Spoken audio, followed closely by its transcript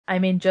I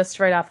mean, just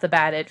right off the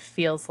bat, it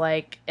feels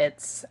like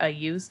it's a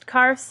used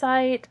car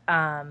site.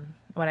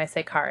 When I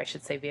say car, I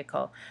should say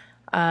vehicle.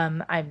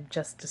 I'm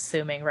just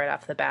assuming right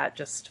off the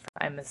bat,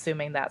 I'm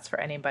assuming that's for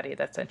anybody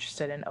that's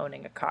interested in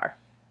owning a car,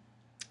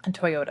 a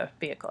Toyota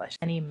vehicle.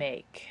 Any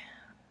make.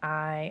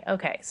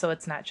 Okay, so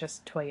it's not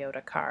just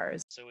Toyota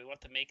cars. So we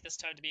want the make this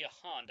time to be a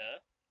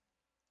Honda,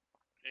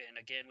 and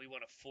again, we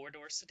want a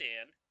four-door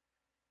sedan.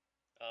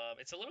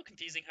 It's a little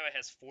confusing how it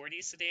has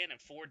 4D sedan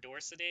and four-door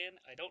sedan.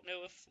 I don't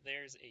know if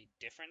there's a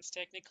difference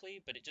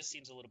technically, but it just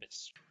seems a little bit.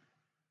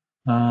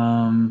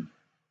 Um,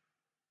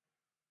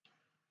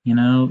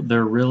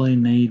 there really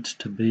needs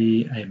to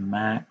be a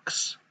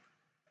max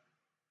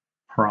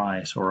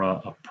price or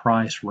a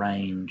price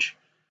range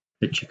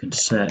that you can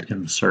set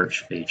in the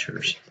search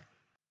features.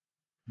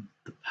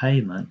 The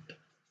payment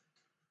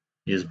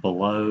is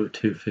below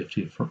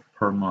 $250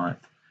 per month.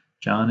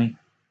 Johnny,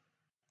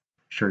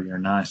 sure you're a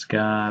nice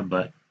guy,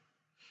 but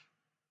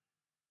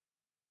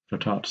go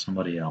talk to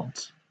somebody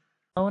else.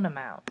 Loan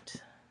amount.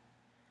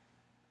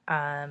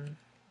 Am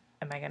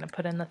I going to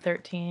put in the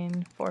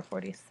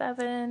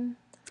 13,447?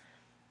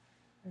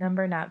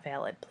 Number not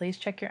valid. Please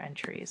check your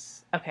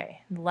entries.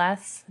 Okay,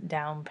 less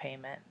down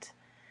payment.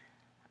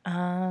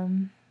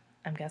 I'm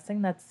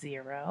guessing that's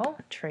 0.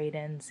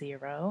 Trade-in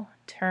 0.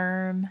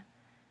 Term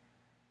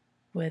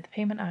with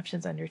payment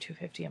options under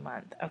 $250 a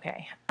month.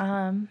 Okay.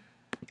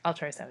 I'll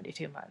try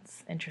 72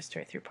 months. Interest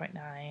rate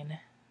 3.9.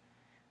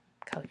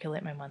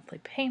 Calculate my monthly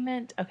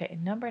payment. Okay,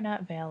 number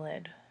not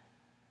valid.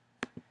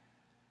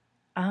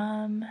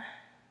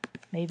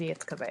 Maybe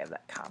it's because I have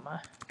that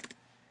comma.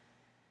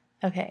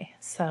 Okay,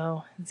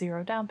 so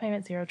 0 down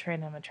payment, 0 trade,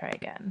 and I'm gonna try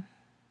again.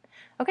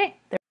 Okay.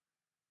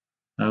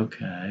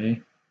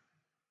 Okay.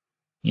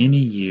 Any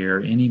year,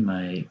 any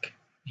make,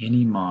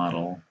 any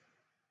model.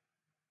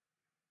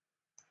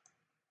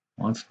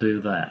 Let's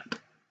do that.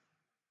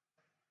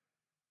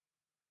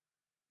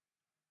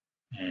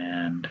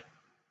 And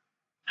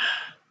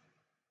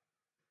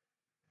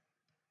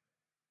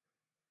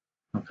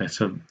okay,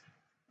 so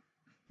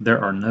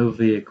there are no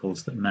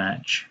vehicles that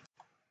match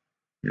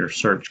your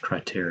search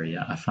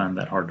criteria. I find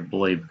that hard to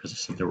believe because it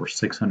said there were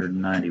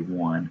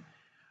 691.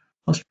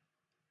 Let's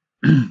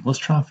let's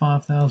try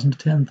 5,000 to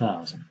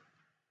 10,000.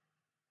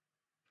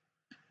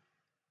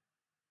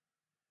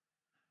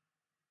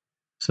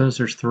 Says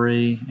there's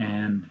 3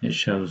 and it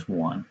shows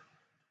 1.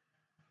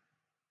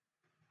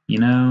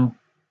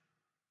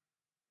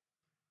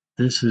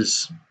 This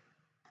is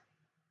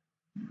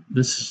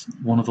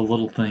one of the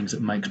little things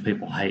that makes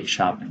people hate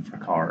shopping for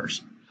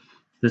cars.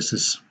 This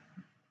is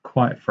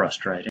quite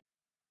frustrating.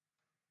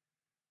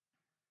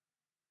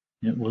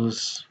 It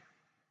was,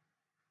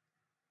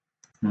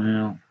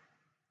 well,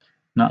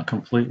 not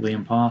completely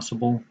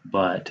impossible,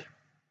 but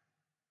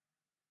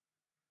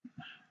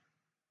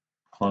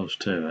close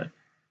to it.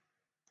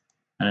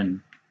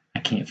 And I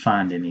can't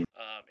find any.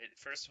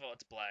 First of all,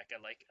 it's black. I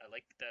like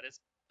that it's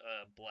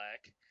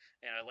black,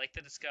 and I like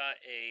that it's got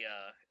it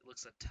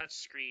looks a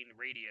touchscreen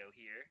radio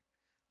here.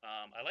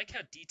 I like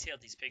how detailed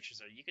these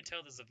pictures are. You can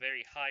tell this is a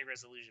very high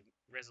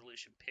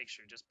resolution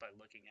picture just by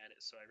looking at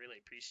it. So I really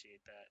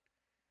appreciate that.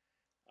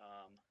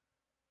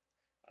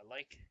 I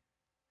like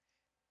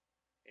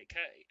it.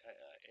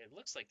 It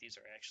looks like these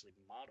are actually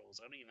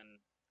models. I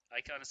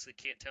honestly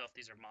can't tell if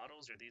these are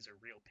models or these are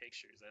real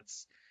pictures.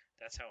 That's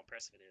how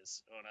impressive it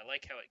is. Oh, and I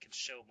like how it can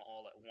show them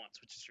all at once,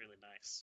 which is really nice.